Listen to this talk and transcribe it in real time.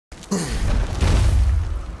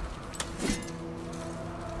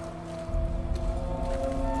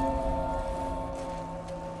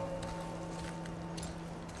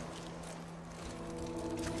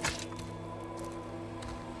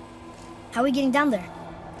How are we getting down there?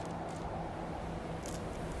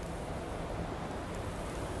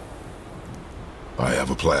 I have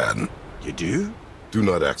a plan. You do? Do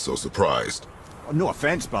not act so surprised. Oh, no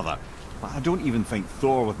offense, brother, but I don't even think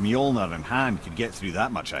Thor with Mjolnir in hand could get through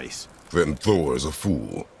that much ice. Then Thor is a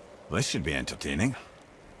fool. This should be entertaining.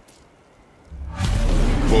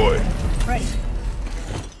 Boy. Right.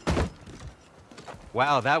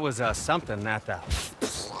 Wow, that was something, that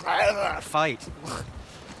fight.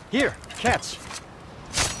 Here, catch.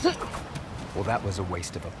 Well, that was a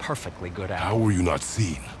waste of a perfectly good How hour. were you not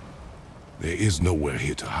seen? There is nowhere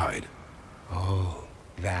here to hide. Oh,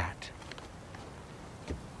 that.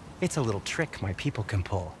 It's a little trick my people can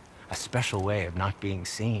pull. A special way of not being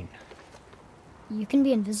seen. You can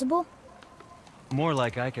be invisible? More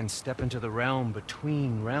like I can step into the realm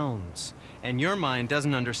between realms. And your mind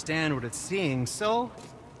doesn't understand what it's seeing, so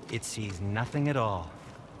it sees nothing at all.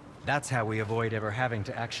 That's how we avoid ever having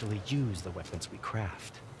to actually use the weapons we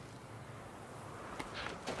craft.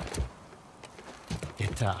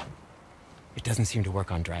 It doesn't seem to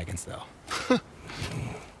work on dragons, though.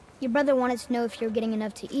 Your brother wanted to know if you're getting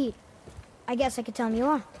enough to eat. I guess I could tell him you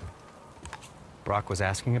are. Brock was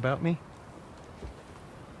asking about me?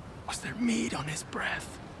 Was there meat on his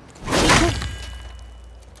breath?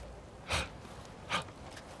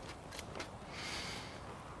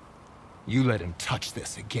 You let him touch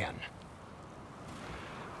this again.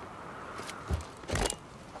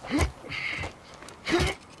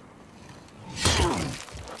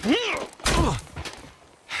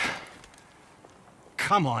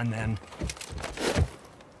 Come on, then.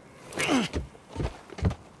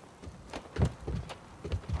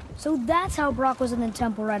 So that's how Brock was in the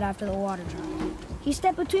temple right after the water drop. He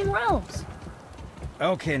stepped between realms.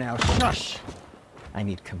 Okay, now, shush! I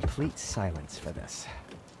need complete silence for this.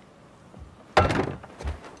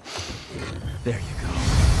 There you go.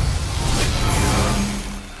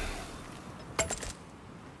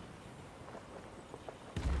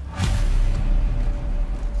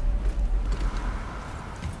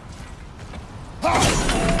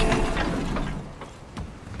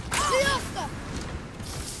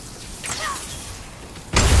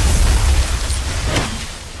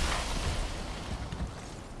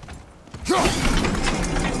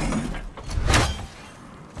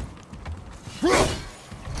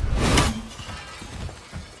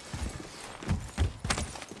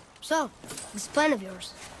 So, this plan of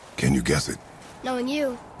yours. Can you guess it? Knowing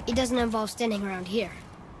you, it doesn't involve standing around here.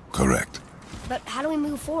 Correct. But how do we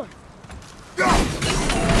move forward?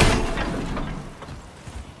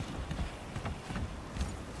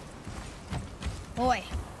 Boy,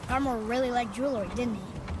 Thamur really liked jewelry, didn't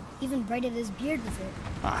he? Even braided his beard with it.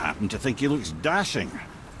 I happen to think he looks dashing.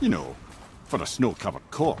 You know, for a snow-covered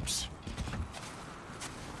corpse.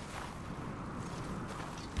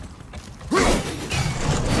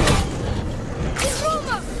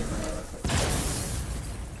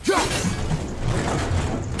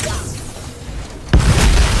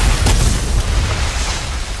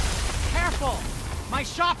 Careful! My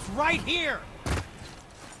shop's right here!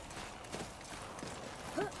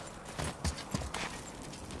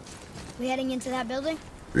 We heading into that building?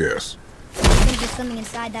 Yes. I think there's something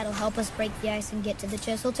inside that'll help us break the ice and get to the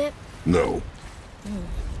chisel tip? No.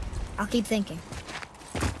 I'll keep thinking.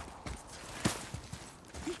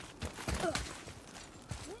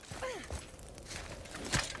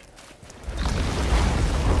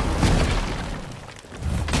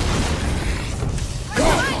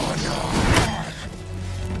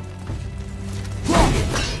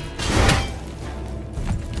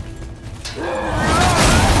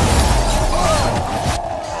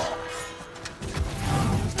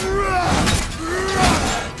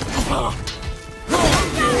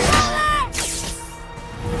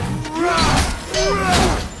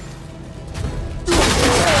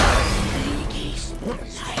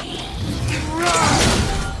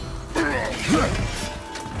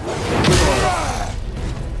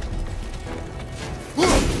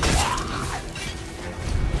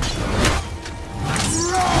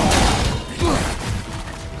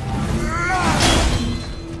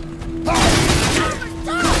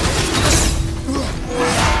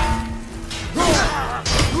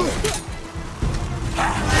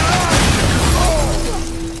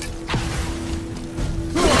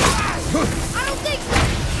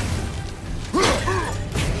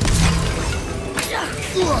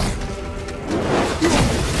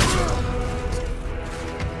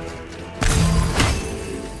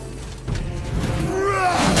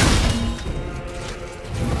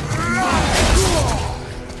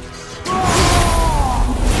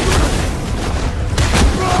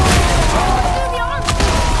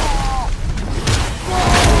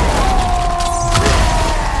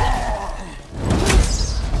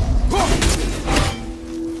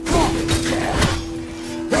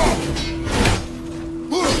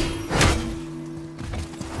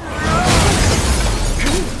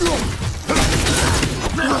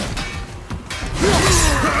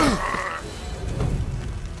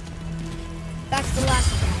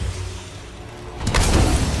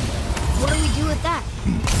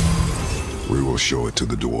 show it to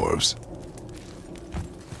the dwarves.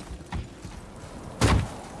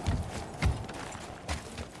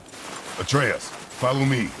 Atreus, follow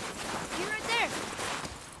me. You're right there.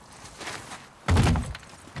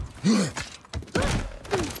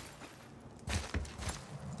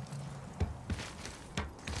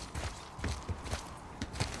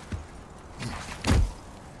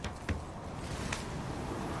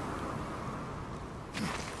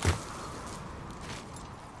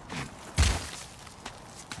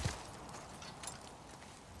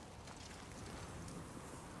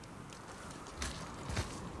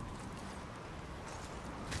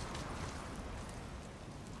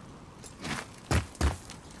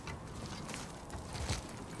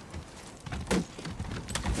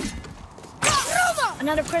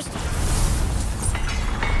 Another crystal.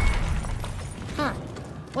 Huh.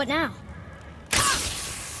 What now?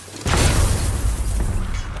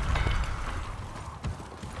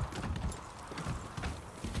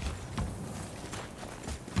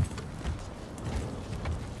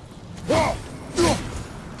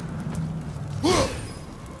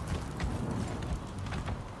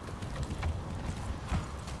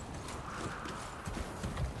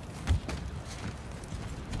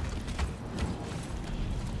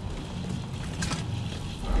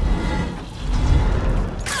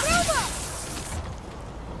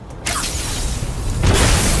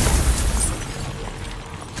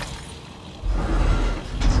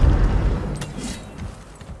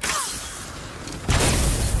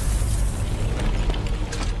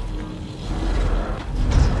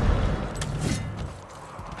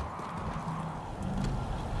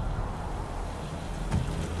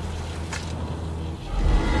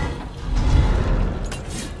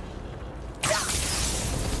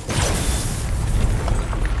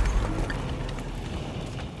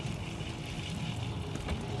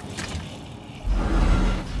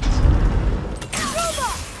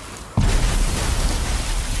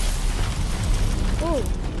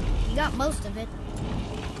 Most of it.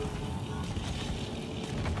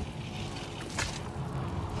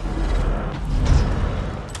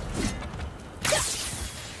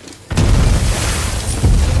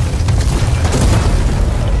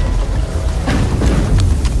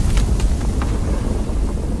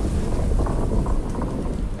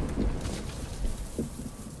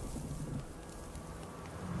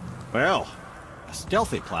 Well, a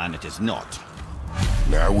stealthy plan it is not.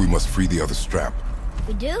 Now we must free the other strap.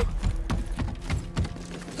 We do?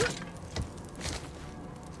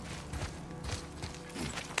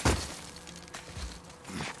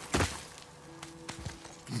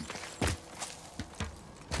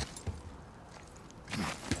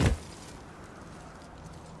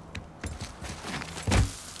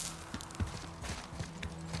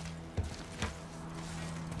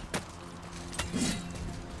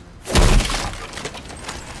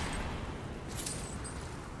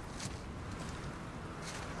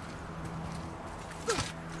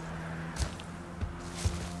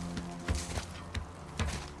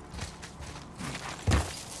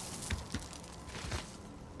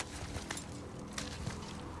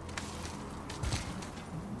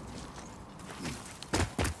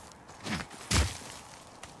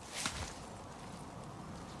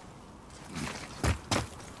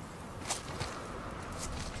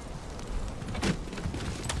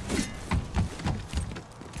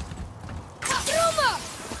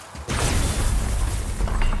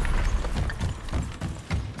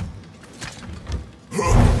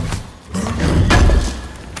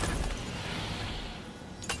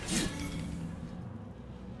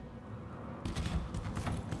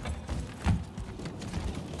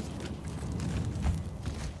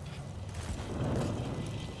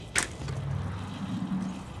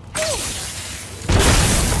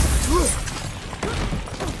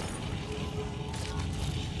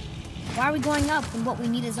 Why are we going up when what we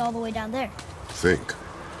need is all the way down there? Think.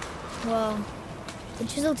 Well, the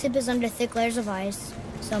chisel tip is under thick layers of ice,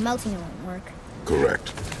 so melting it won't work.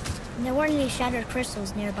 Correct. And there weren't any shattered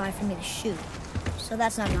crystals nearby for me to shoot, so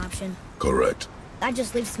that's not an option. Correct. That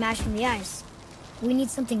just leaves smashing the ice. We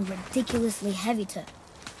need something ridiculously heavy to...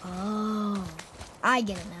 Oh, I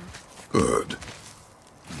get it now. Good.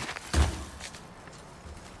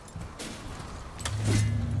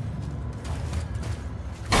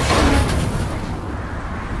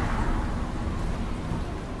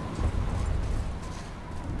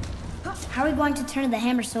 How are we going to turn the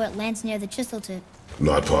hammer so it lands near the chisel tip?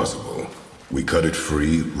 Not possible. We cut it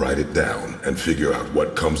free, write it down, and figure out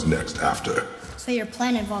what comes next after. So your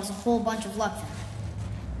plan involves a whole bunch of luck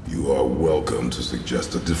then? You are welcome to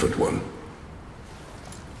suggest a different one.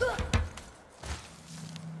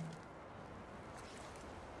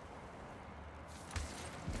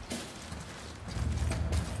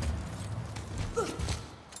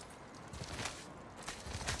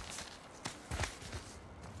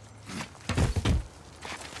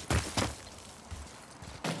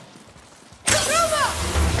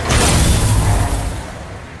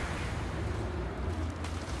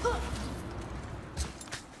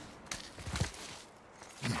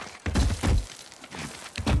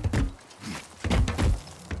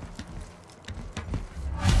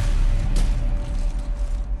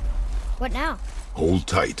 What now? Hold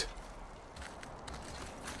tight.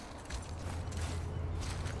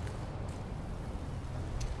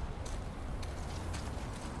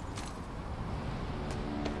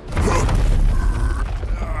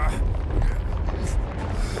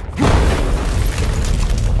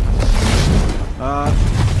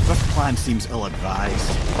 This plan seems ill-advised.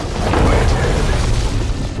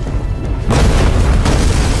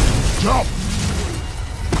 Jump!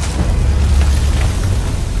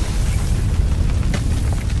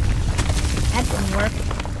 That didn't work.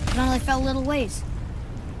 It only fell a little ways.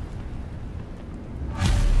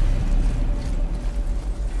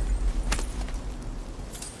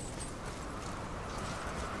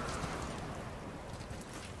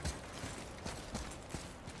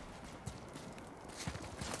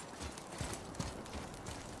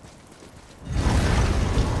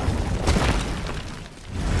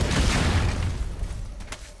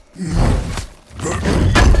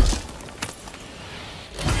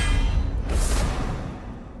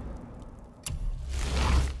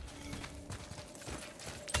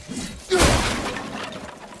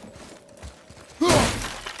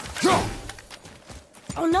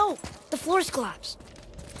 Oh no! The floor's collapsed.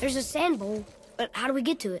 There's a sand bowl, but how do we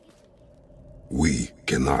get to it? We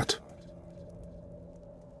cannot.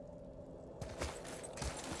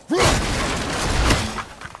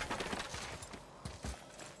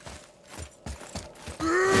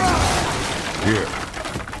 Here,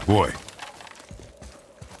 boy.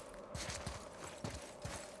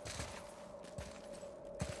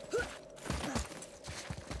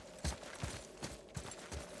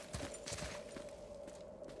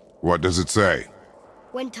 What does it say?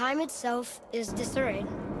 When time itself is disarrayed,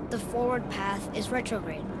 the forward path is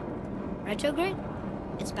retrograde. Retrograde?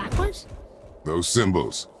 It's backwards? Those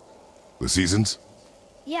symbols. The seasons?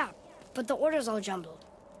 Yeah, but the order's all jumbled.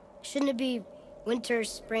 Shouldn't it be winter,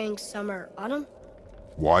 spring, summer, autumn?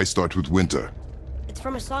 Why start with winter? It's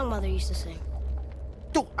from a song Mother used to sing.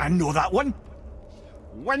 Don't I know that one?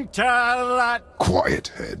 Winter that... Quiet,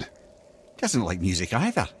 head. Doesn't like music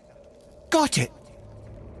either. Got it!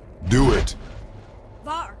 Do it.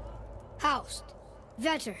 Var, Haust,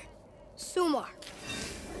 Vetter, Sumar.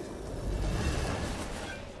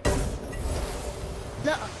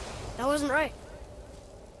 No, that wasn't right.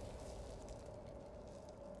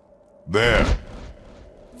 There.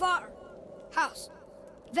 Var, Haust,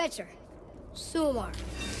 Vetter, Sumar.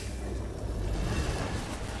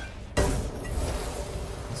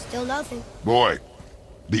 Still nothing. Boy,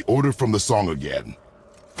 the order from the song again.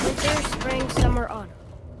 Winter, spring, summer, autumn.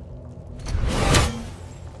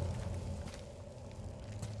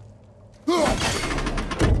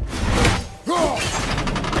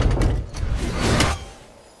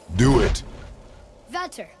 Do it.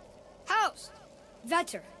 Vetter, Haust,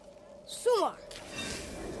 Vetter, Sumar.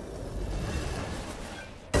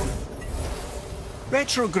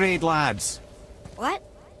 Retrograde, lads. What?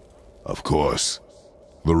 Of course.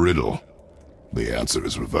 The riddle. The answer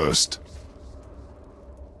is reversed.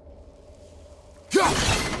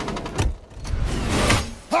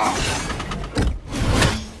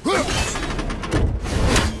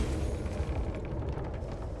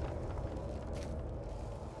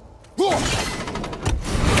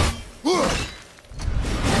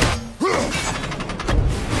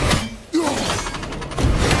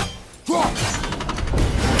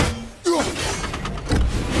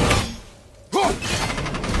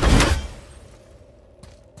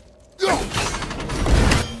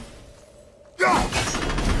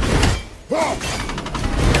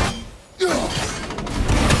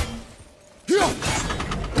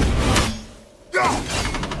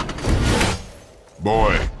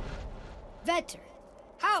 Boy. Vetter,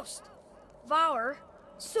 Haust, Var,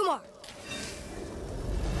 Sumar.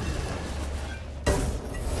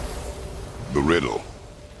 The riddle.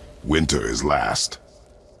 Winter is last.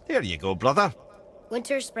 There you go, brother.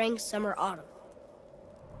 Winter, spring, summer, autumn.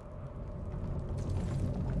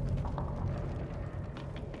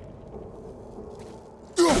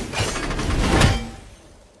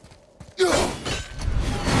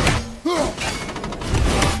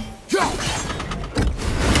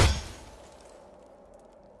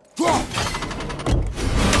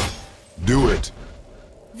 Do it.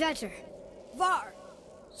 Vetter, Var,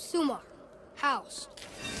 Sumar, Haust.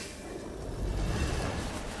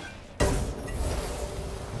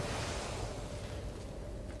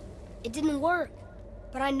 It didn't work,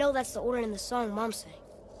 but I know that's the order in the song Mom sang.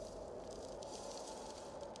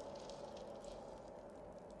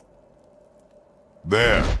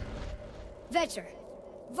 There. Vetter,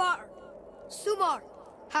 Var, Sumar,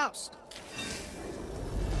 Haust.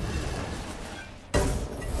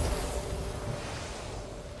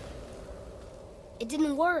 It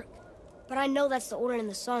didn't work. But I know that's the order in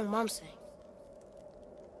the song Mom sang.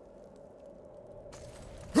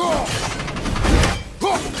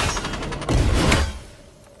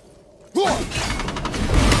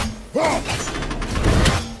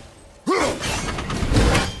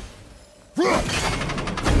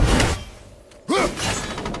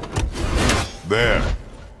 There.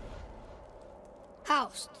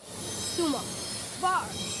 Housed. Sumo. Bar.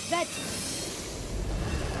 Vet.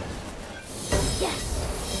 Yes!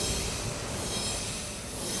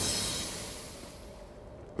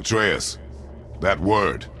 Atreus, that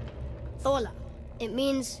word. Thola. It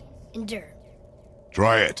means endure.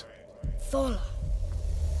 Try it. Thola.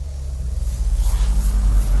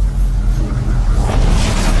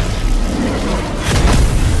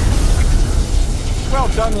 Well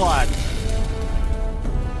done, lad.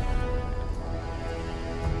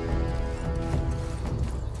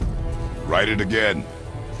 Write it again.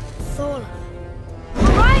 Thola.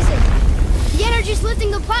 We're rising! The energy's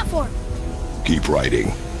lifting the platform! Keep writing.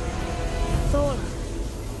 Thola.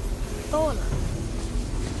 Thola.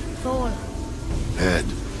 Thola. Ed,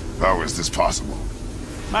 how is this possible?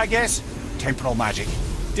 My guess? Temporal magic.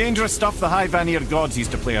 Dangerous stuff the High Vanir gods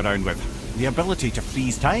used to play around with. The ability to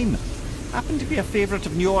freeze time. Happened to be a favourite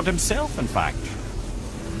of Njord himself, in fact.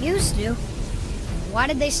 Used to. Why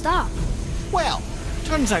did they stop? Well,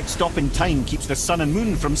 turns out stopping time keeps the sun and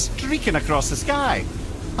moon from streaking across the sky.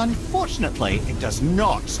 Unfortunately, it does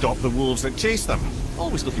not stop the wolves that chase them,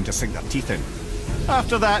 always looking to sink their teeth in.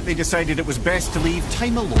 After that, they decided it was best to leave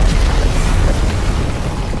time alone.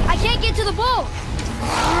 I can't get to the bull!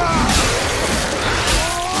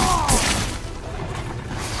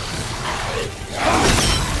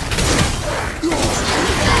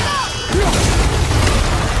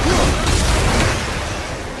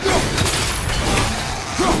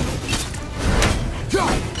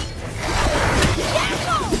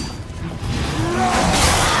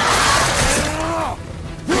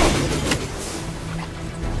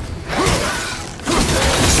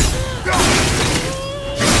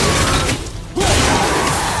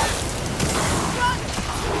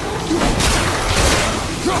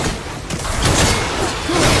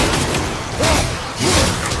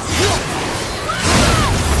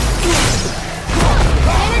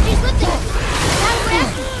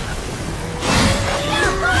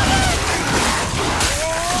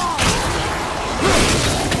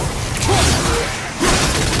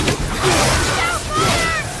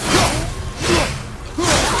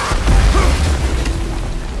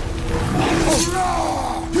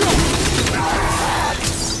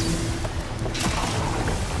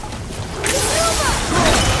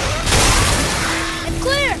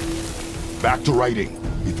 Back to writing,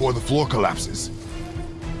 before the floor collapses.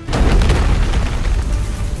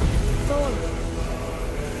 Thola.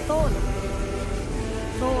 Thola.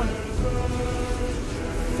 Thola.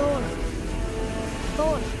 Thola.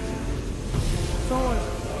 Thola. Thola.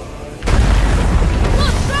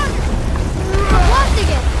 Look, stronger! I'm blasting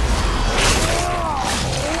it!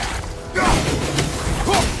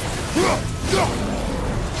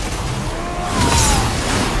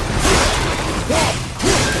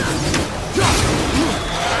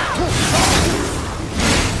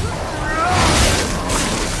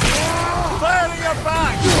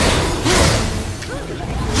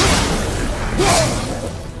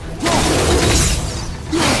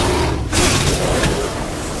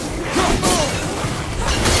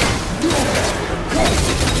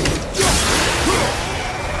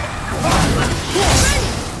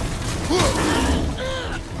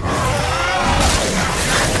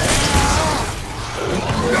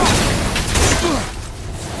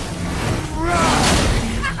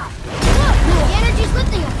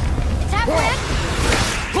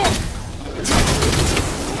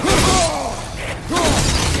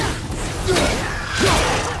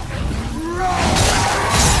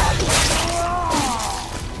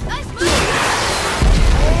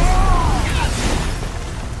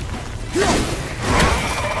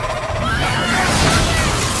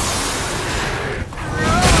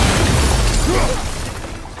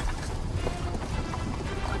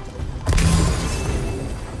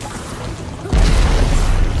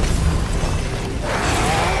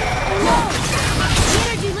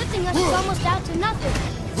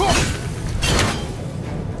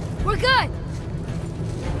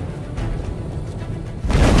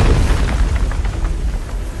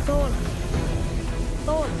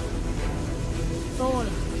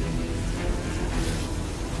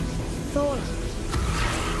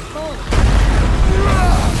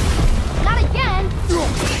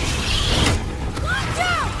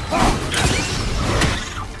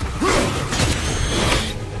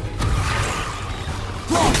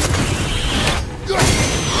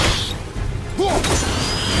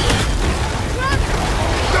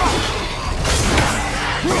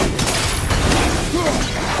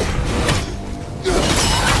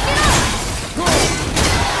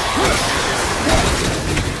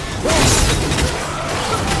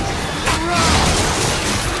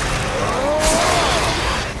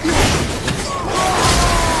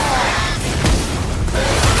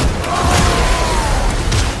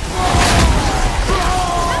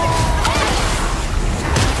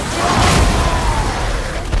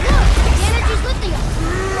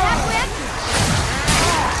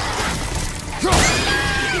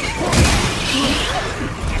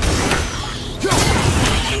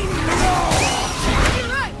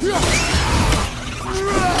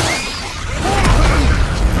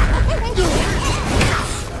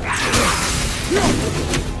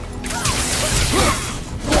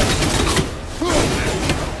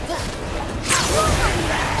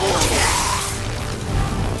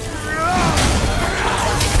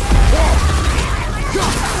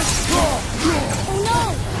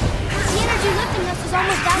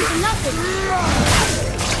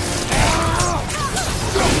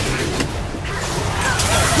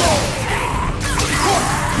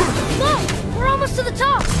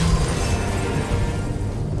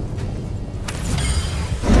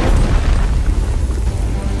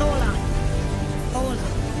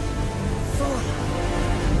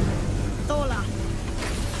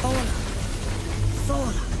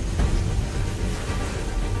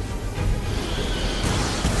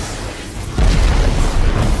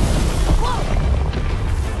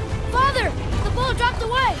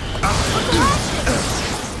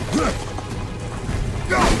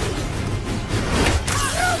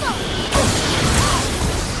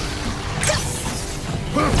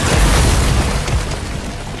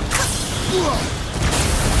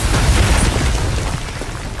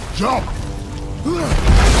 Jump!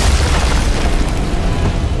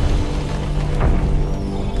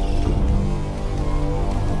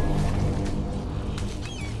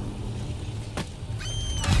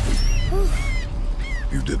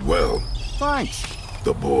 You did well. Thanks.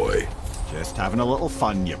 The boy. Just having a little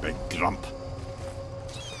fun, you big grump.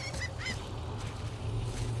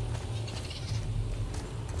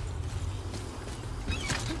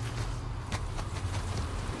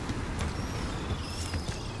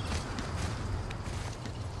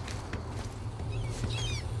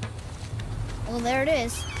 Well, there it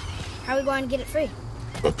is. How are we going to get it free?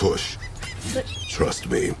 A push. But Trust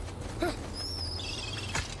me.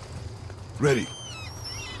 Ready.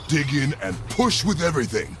 Dig in and push with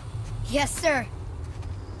everything. yes, sir.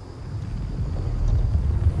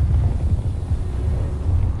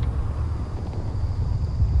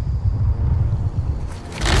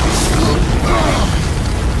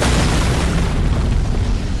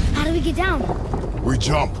 How do we get down? We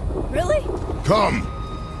jump. Really? Come.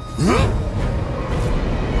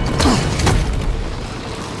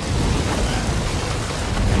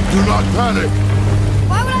 Do not panic.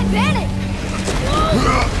 Why would I panic?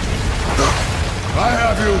 I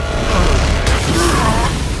have you.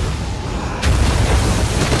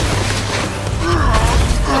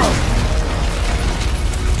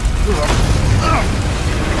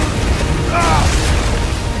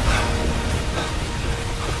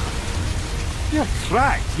 You're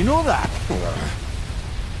cracked, you know that?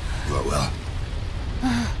 Well.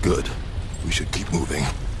 Good. We should keep moving.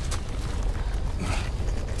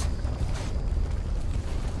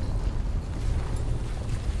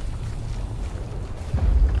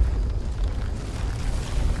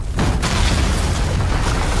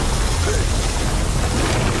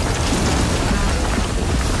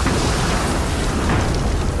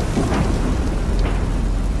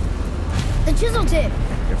 The chisel tip.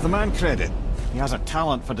 Give the man credit. He has a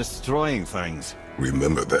talent for destroying things.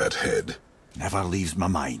 Remember that head. Never leaves my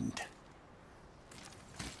mind.